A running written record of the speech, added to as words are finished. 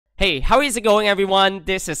Hey, how is it going everyone?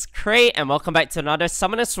 This is Cray and welcome back to another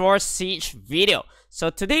Summoner's War Siege video.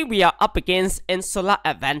 So today we are up against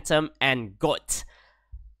InsulaAdventum and GOAT.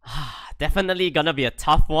 Definitely gonna be a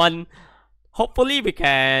tough one. Hopefully we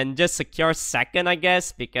can just secure second, I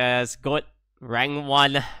guess, because GOAT rank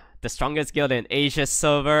 1, the strongest guild in Asia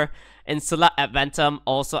server. InsulaAdventum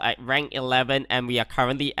also at rank 11 and we are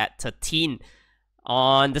currently at 13.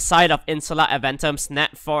 On the side of InsulaAdventum's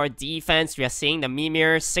Net 4 defense, we are seeing the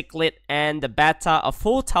Mimir, Cichlid, and the Beta, a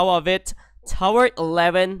full tower of it. Tower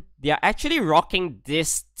 11, they are actually rocking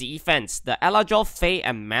this defense, the Eladril, Faye,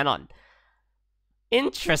 and Manon.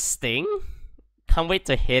 Interesting. Can't wait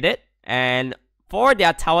to hit it. And for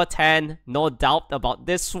their Tower 10, no doubt about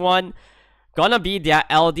this one, gonna be their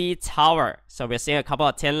LD tower. So we're seeing a couple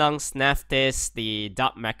of Tianlang, Snaftis, the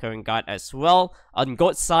Dark Macaron Guard as well. On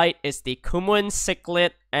GOAT side is the Kumun,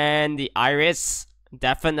 Cichlid, and the Iris.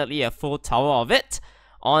 Definitely a full tower of it.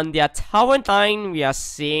 On their Tower 9, we are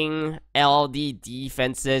seeing LD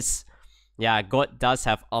defenses. Yeah, GOAT does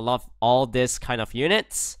have a lot of all this kind of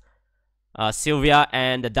units. Sylvia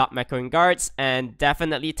and the Dark Macaron Guards. And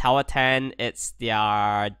definitely Tower 10, it's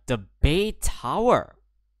their Debate Tower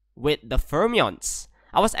with the Fermions.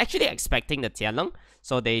 I was actually expecting the Tianlang,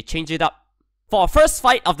 so they changed it up. For our first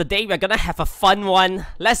fight of the day, we're gonna have a fun one.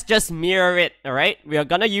 Let's just mirror it, alright? We are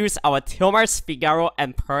gonna use our Tilmars, Figaro,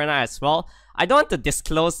 and Perna as well. I don't want to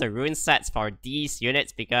disclose the rune sets for these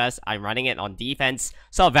units because I'm running it on defense.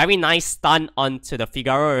 So a very nice stun onto the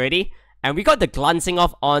Figaro already. And we got the glancing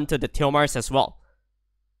off onto the Tilmars as well.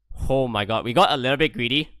 Oh my god, we got a little bit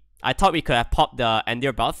greedy. I thought we could have popped the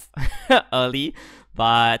Endir buff early.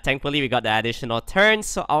 But thankfully we got the additional turn,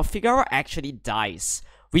 so our Figaro actually dies.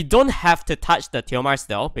 We don't have to touch the Tilmars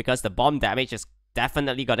though, because the bomb damage is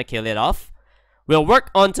definitely gonna kill it off. We'll work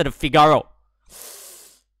on to the Figaro.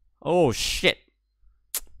 Oh shit.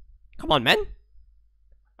 Come on, man.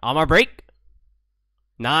 Armor break.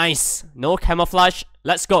 Nice. No camouflage.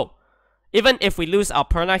 Let's go. Even if we lose our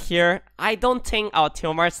Perna here, I don't think our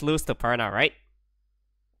Tilmars lose to Perna, right?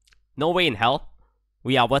 No way in hell.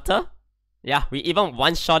 We are water. Yeah, we even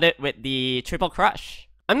one-shot it with the Triple Crush.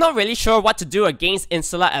 I'm not really sure what to do against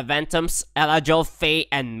InsulaAdventum's Eladril, Faye,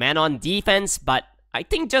 and Manon defense, but I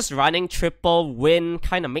think just running triple win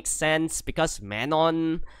kind of makes sense because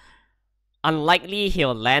Manon, unlikely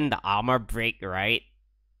he'll land the armor break, right?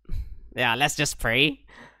 Yeah, let's just pray.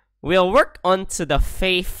 We'll work onto the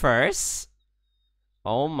Faye first.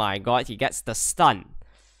 Oh my god, he gets the stun.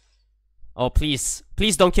 Oh, please.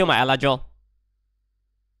 Please don't kill my Eladril.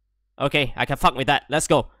 Okay, I can fuck with that. Let's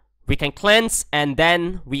go. We can cleanse and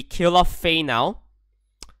then we kill off Faye now.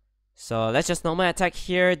 So let's just normal attack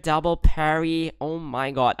here. Double parry. Oh my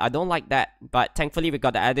god, I don't like that. But thankfully we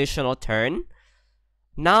got the additional turn.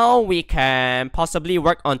 Now we can possibly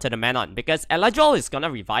work onto the Manon because Eladril is gonna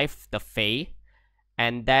revive the Faye.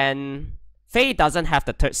 And then Faye doesn't have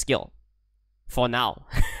the third skill. For now.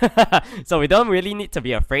 So we don't really need to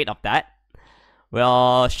be afraid of that.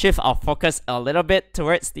 We'll shift our focus a little bit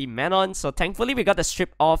towards the Manon. So thankfully we got the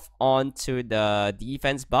strip off onto the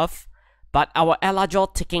defense buff. But our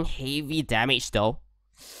Eladril taking heavy damage though.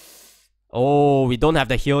 Oh, we don't have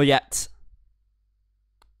the heal yet.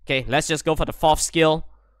 Okay, let's just go for the fourth skill.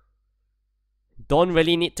 Don't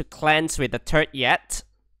really need to cleanse with the third yet.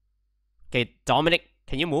 Okay, Dominic,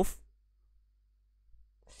 can you move?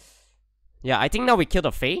 Yeah, I think now we kill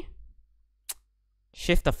the Faye.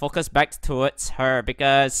 Shift the focus back towards her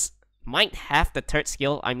because might have the third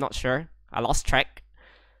skill, I'm not sure. I lost track.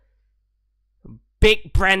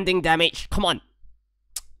 Big branding damage, come on.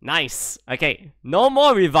 Nice. Okay, no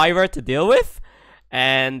more Reviver to deal with.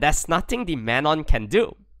 And there's nothing the Manon can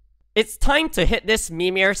do. It's time to hit this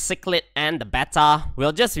Mimir, Cichlid, and the Beta.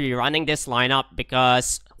 We'll just be running this lineup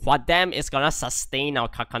because Huadam is gonna sustain our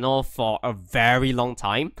Kakano for a very long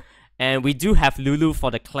time. And we do have Lulu for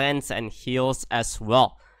the cleanse and heals as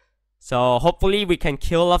well. So hopefully we can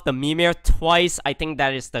kill off the Mimir twice. I think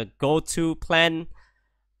that is the go-to plan.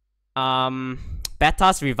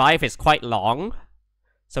 Beta's revive is quite long.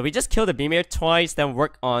 So we just kill the Mimir twice, then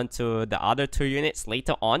work on to the other two units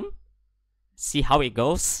later on. See how it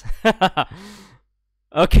goes.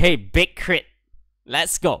 Okay, big crit.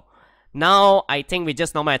 Let's go. Now I think we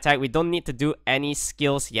just normal attack. We don't need to do any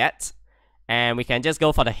skills yet. And we can just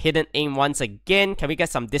go for the hidden aim once again. Can we get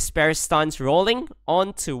some despair stuns rolling?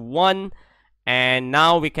 On to 1. And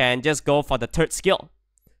now we can just go for the third skill.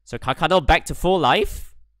 So Kakado back to full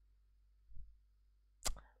life.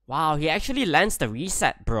 Wow, he actually lands the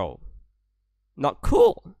reset, bro. Not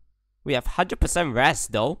cool. We have 100%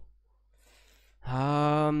 rest though.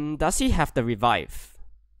 Does he have the revive?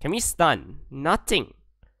 Can we stun? Nothing.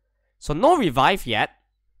 So no revive yet,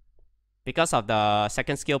 because of the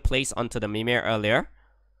second skill placed onto the Mimir earlier.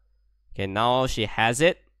 Okay, now she has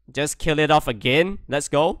it. Just kill it off again. Let's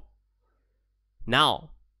go. Now,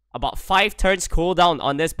 about 5 turns cooldown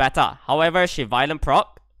on this beta. However, she violent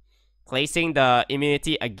proc, placing the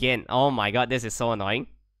immunity again. Oh my god, this is so annoying.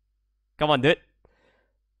 Come on, dude.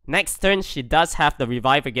 Next turn, she does have the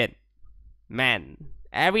revive again. Man,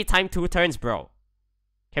 every time 2 turns, bro.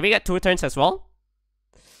 Can we get 2 turns as well?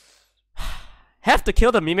 Have to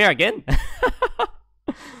kill the Mimir again?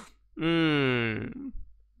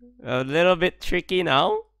 A little bit tricky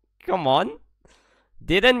now. Come on.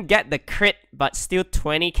 Didn't get the crit, but still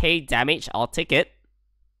 20k damage. I'll take it.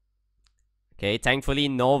 Okay, thankfully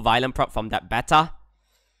no violent proc from that beta.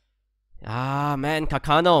 Ah, man,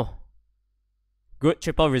 Kakano. Good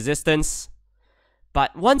triple resistance.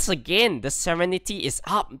 But once again, the Serenity is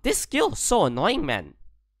up. This skill is so annoying, man.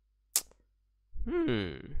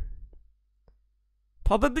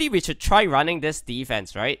 Probably we should try running this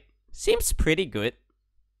defense, right? Seems pretty good.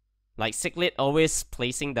 Like Cichlid always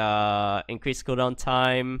placing the increased cooldown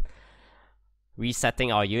time,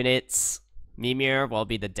 resetting our units. Mimir will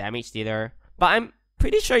be the damage dealer. But I'm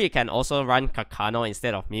pretty sure you can also run Kakano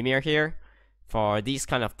instead of Mimir here. For these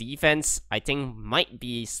kind of defense, I think might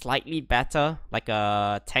be slightly better, like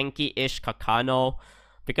a tanky-ish Kakano,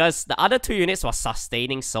 because the other 2 units was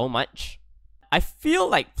sustaining so much. I feel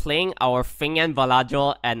like playing our Fingen,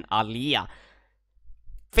 Valadrol, and Alia.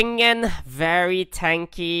 Fingen, very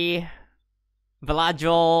tanky.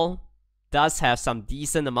 Valadrol does have some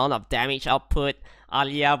decent amount of damage output.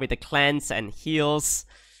 Alia with the cleanse and heals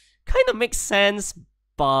kinda makes sense,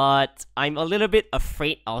 but I'm a little bit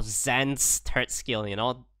afraid of Zan's 3rd skill, you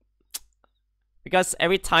know? Because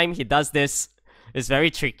every time he does this, it's very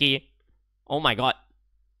tricky. Oh my god.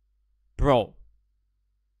 Bro.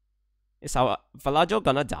 Is our Valadrol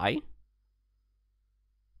gonna die?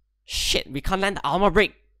 Shit, we can't land the armor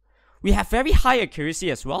break. We have very high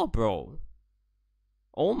accuracy as well, bro.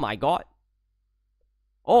 Oh my god.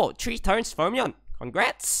 Oh, 3 turns Fermion.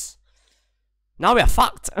 Congrats. Now we are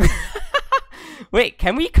fucked. Wait,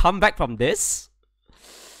 can we come back from this?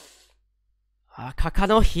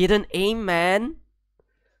 Kakano hidden aim, man.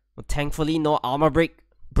 Well, thankfully, no armor break.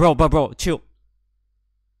 Bro, chill.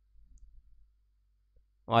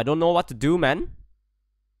 Oh, I don't know what to do, man.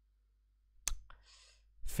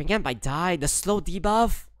 Fingen might die. The slow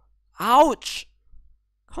debuff. Ouch.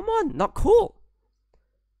 Come on, not cool.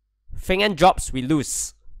 Fingen drops, we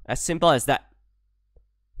lose. As simple as that.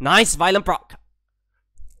 Nice violent proc.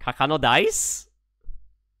 Kakano dies.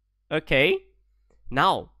 Okay.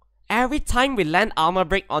 Now, every time we land armor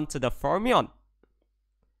break onto the Fermion,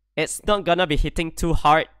 it's not gonna be hitting too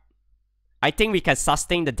hard. I think we can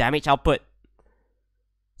sustain the damage output.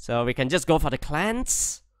 So we can just go for the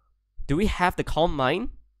cleanse. Do we have the Calm Mind?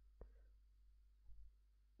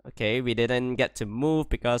 Okay, we didn't get to move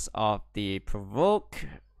because of the provoke.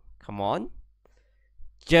 Come on.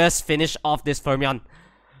 Just finish off this Fermion.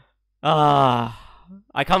 I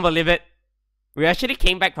can't believe it. We actually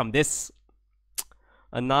came back from this.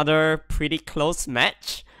 Another pretty close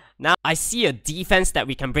match. Now, I see a defense that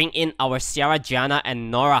we can bring in our Sierra, Gianna, and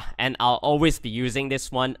Nora. And I'll always be using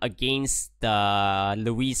this one against the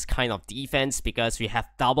Louise kind of defense because we have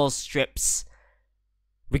double strips.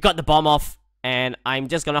 We got the bomb off. And I'm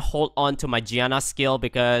just gonna hold on to my Gianna skill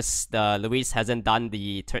because the Louise hasn't done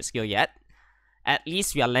the 3rd skill yet. At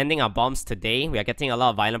least we are landing our bombs today. We are getting a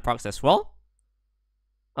lot of violent procs as well.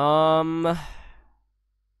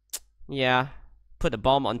 Yeah. Put the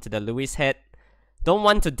bomb onto the Louise head. Don't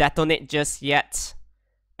want to detonate just yet.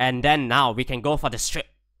 And then now we can go for the strip.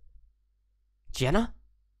 Gianna?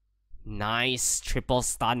 Nice. Triple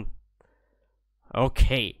stun.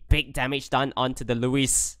 Okay. Big damage done onto the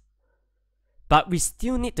Louise. But we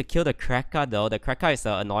still need to kill the Cracker though. The Cracker is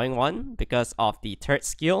the annoying one because of the 3rd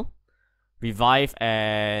skill. Revive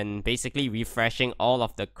and basically refreshing all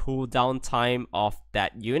of the cooldown time of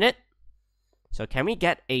that unit. So can we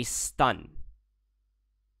get a stun?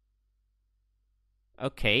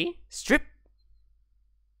 Okay. Strip.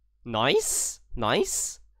 Nice.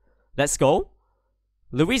 Nice. Let's go.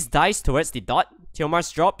 Louise dies towards the dot.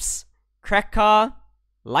 Tiomars drops. Cracker.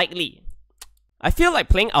 Likely. I feel like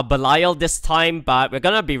playing a Belial this time, but we're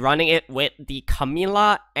gonna be running it with the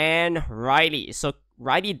Camilla and Riley. So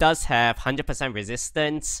Riley does have 100%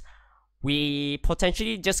 resistance. We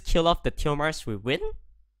potentially just kill off the Tiomars, we win.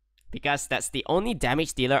 Because that's the only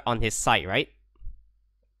damage dealer on his side, right?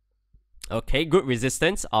 Okay, good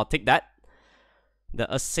resistance. I'll take that.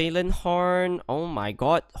 The Assailant Horn. Oh my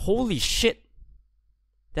god. Holy shit.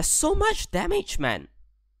 There's so much damage, man.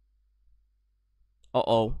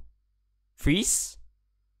 Uh-oh. Freeze.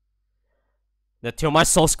 The Tiamat's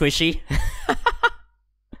so squishy.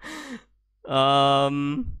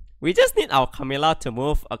 We just need our Camilla to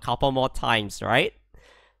move a couple more times, right?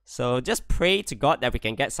 So just pray to God that we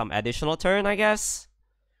can get some additional turn, I guess.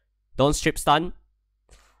 Don't strip stun.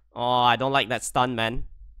 Oh, I don't like that stun, man.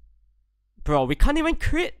 Bro, we can't even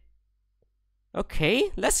crit.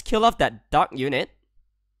 Okay, let's kill off that dark unit.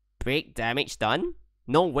 Break damage done.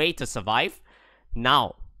 No way to survive.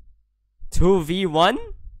 Now, 2v1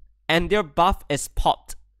 and their buff is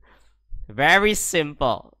popped. Very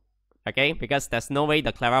simple. Okay, because there's no way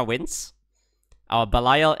the Clara wins. Our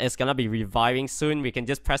Belial is gonna be reviving soon. We can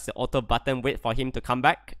just press the auto button, wait for him to come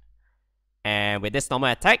back. And with this normal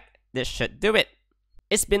attack, this should do it.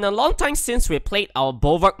 It's been a long time since we played our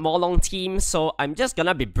Bulwark Morlong team, so I'm just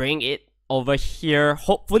gonna be bringing it over here.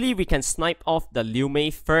 Hopefully we can snipe off the Liu Mei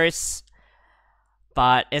first.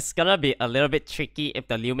 But it's gonna be a little bit tricky if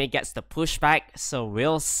the Liu Mei gets the pushback, so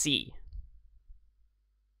we'll see.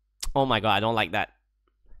 Oh my god, I don't like that.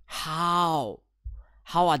 How?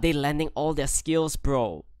 How are they landing all their skills,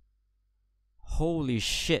 bro? Holy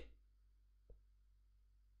shit.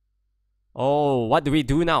 Oh, what do we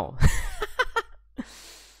do now?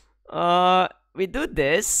 We do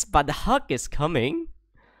this, but the hug is coming.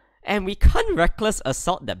 And we can't reckless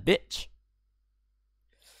assault that bitch.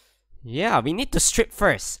 Yeah, we need to strip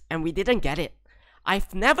first, and we didn't get it.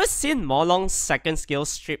 I've never seen Morlong's second skill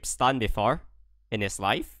strip stun before in his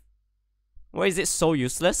life. Why is it so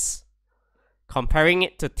useless? Comparing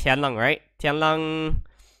it to Tianlang, right? Tianlang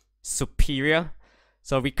superior.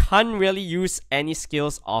 So we can't really use any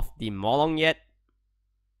skills of the Morlong yet.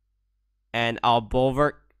 And our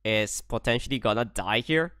Bulwark is potentially gonna die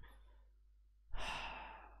here.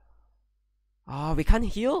 Oh, we can't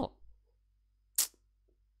heal.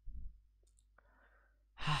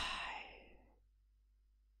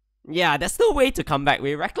 Yeah, there's no way to come back.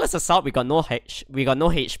 With reckless assault, we got no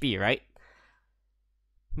HP, right?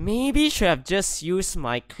 Maybe should have just used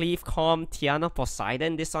my Cleave Calm, Tiana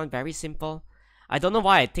Poseidon. This one very simple. I don't know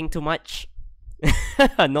why I think too much.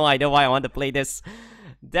 No idea why I want to play this.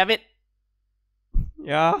 Damn it.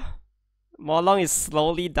 Yeah. Morlong is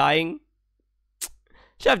slowly dying.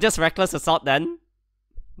 Should have just reckless assault then.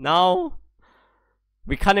 Now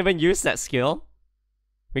we can't even use that skill.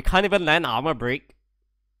 We can't even land armor break.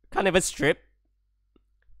 Can't even strip.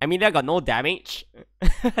 Emilia got no damage.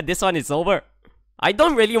 This one is over. I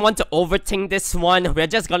don't really want to overthink this one. We're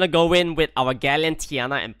just gonna go in with our Galleon,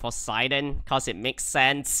 Tiana, and Poseidon, cause it makes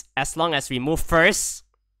sense as long as we move first.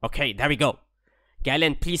 Okay, there we go.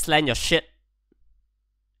 Galleon, please land your shit.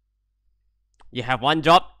 You have one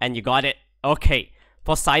job and you got it. Okay,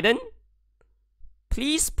 Poseidon,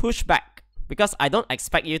 please push back, because I don't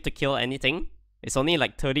expect you to kill anything. It's only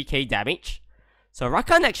like 30k damage. So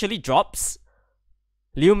Rakan actually drops.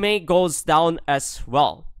 Liu Mei goes down as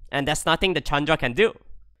well. And there's nothing the Chandra can do.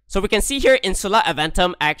 So we can see here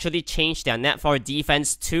InsulaAdventum actually changed their net for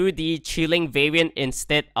defense to the chilling variant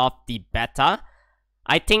instead of the beta.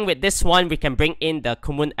 I think with this one we can bring in the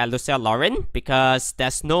Kumun Elusia Lauren because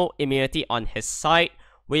there's no immunity on his side.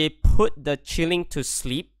 We put the chilling to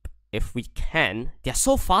sleep if we can. They're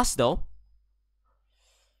so fast though.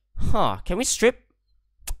 Huh, can we strip?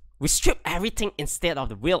 We strip everything instead of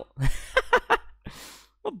the will.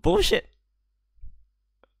 What bullshit.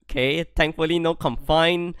 Okay, thankfully no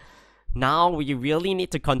confine. Now we really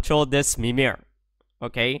need to control this Mimir.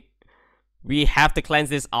 Okay, we have to cleanse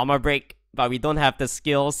this armor break, but we don't have the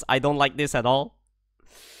skills. I don't like this at all.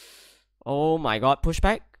 Oh my god,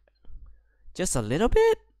 pushback? Just a little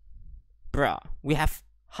bit? Bruh, we have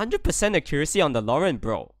 100% accuracy on the Lauren,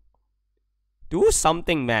 bro. Do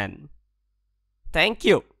something, man. Thank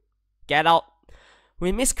you. Get out.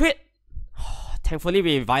 We miscrit. Thankfully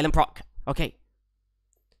we violent proc. Okay.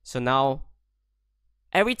 So now,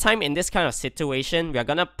 every time in this kind of situation, we are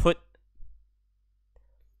gonna put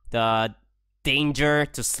the danger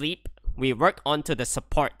to sleep. We work onto the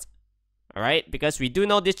support. Alright? Because we do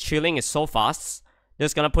know this chilling is so fast.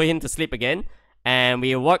 Just gonna put him to sleep again. And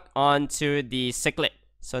we work onto the Cyclid.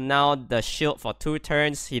 So now the shield for 2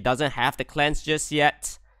 turns. He doesn't have the cleanse just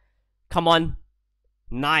yet. Come on.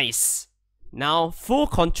 Nice. Now, full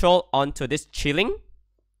control onto this chilling.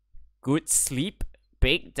 Good sleep.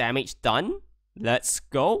 Big damage done. Let's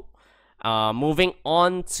go. Moving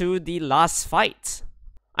on to the last fight.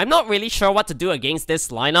 I'm not really sure what to do against this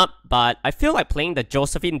lineup, but I feel like playing the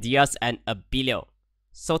Josephine, Diaz, and a BELIAL.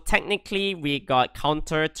 So technically, we got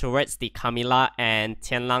counter towards the Camilla and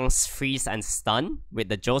Tianlang's freeze and stun with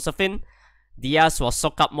the Josephine. Diaz will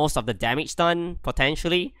soak up most of the damage done,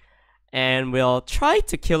 potentially. And we'll try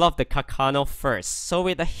to kill off the Kakano first. So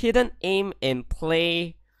with a hidden aim in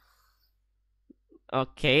play...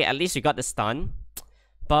 Okay, at least we got the stun.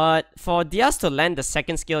 But for Diaz to land the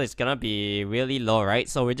second skill is gonna be really low, right?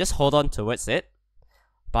 So we just hold on towards it.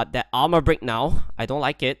 But that armor break now, I don't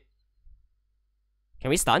like it. Can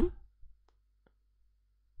we stun?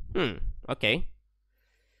 Okay.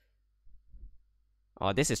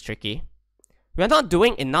 Oh, this is tricky. We're not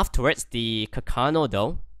doing enough towards the Kakano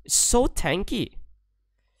though. It's so tanky.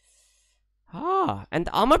 And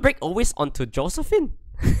the armor break always onto Josephine.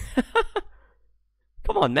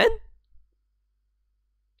 Come on, man.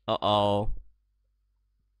 Uh-oh.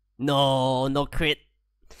 No crit.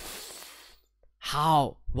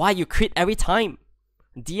 How? Why you crit every time?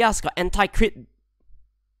 Diaz got anti-crit.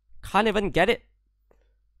 Can't even get it.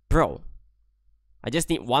 Bro. I just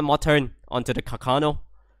need one more turn onto the Kakano.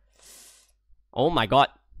 Oh my god.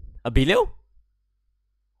 A BELIAL?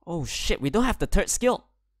 Oh shit, we don't have the third skill.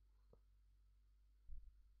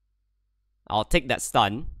 I'll take that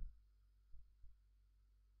stun.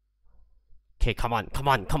 Okay, come on.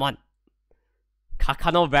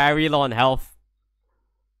 Kakano very low on health.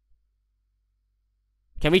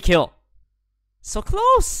 Can we kill? So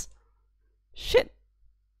close! Shit.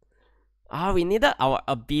 We needed our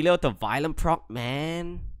BELIAL to violent proc,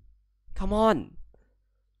 man. Come on.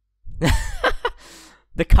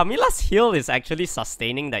 The Camilla's heal is actually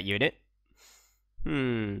sustaining that unit.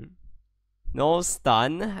 No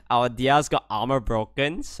stun. Our Diaz got armor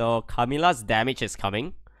broken, so Camilla's damage is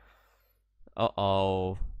coming.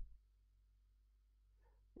 Uh-oh.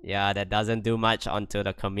 Yeah, that doesn't do much onto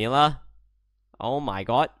the Camilla. Oh my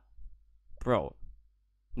god. Bro.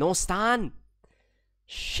 No stun.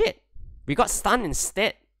 Shit. We got stun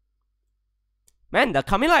instead. Man, the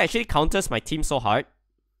Camilla actually counters my team so hard.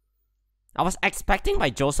 I was expecting my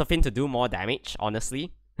Josephine to do more damage,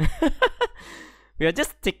 honestly. We are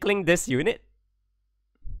just tickling this unit.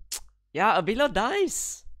 Yeah, a BELIAL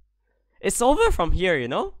dies. It's over from here, you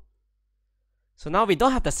know? So now we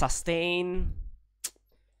don't have the sustain.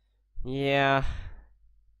 Yeah.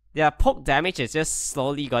 Their poke damage is just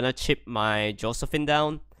slowly gonna chip my Josephine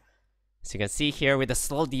down. As you can see here, with the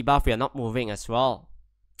slow debuff, we are not moving as well.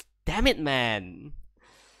 Damn it, man.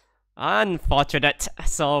 Unfortunate.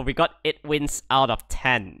 So we got 8 wins out of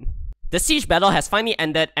 10. The siege battle has finally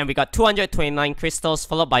ended and we got 229 crystals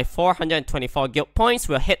followed by 424 guild points.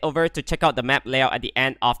 We'll head over to check out the map layout at the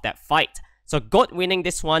end of that fight. So Goat winning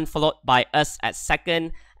this one, followed by us at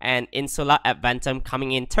second and InsulaAdventum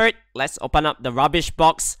coming in third. Let's open up the rubbish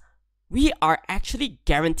box. We are actually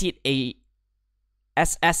guaranteed a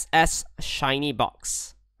SSS shiny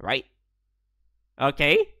box, right?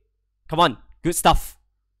 Okay. Come on, good stuff.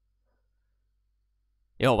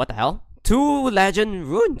 Yo, what the hell? 2 legend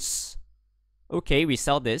runes. Okay, we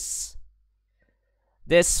sell this.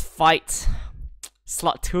 This fight,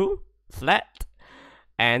 slot 2, flat.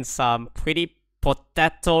 And some pretty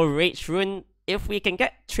potato rage rune if we can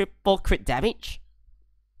get triple crit damage.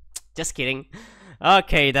 Just kidding.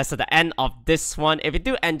 Okay, that's the end of this one. If you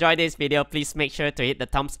do enjoy this video, please make sure to hit the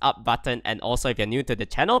thumbs up button. And also, if you're new to the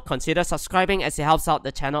channel, consider subscribing as it helps out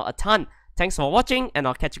the channel a ton. Thanks for watching, and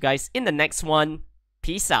I'll catch you guys in the next one.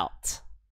 Peace out.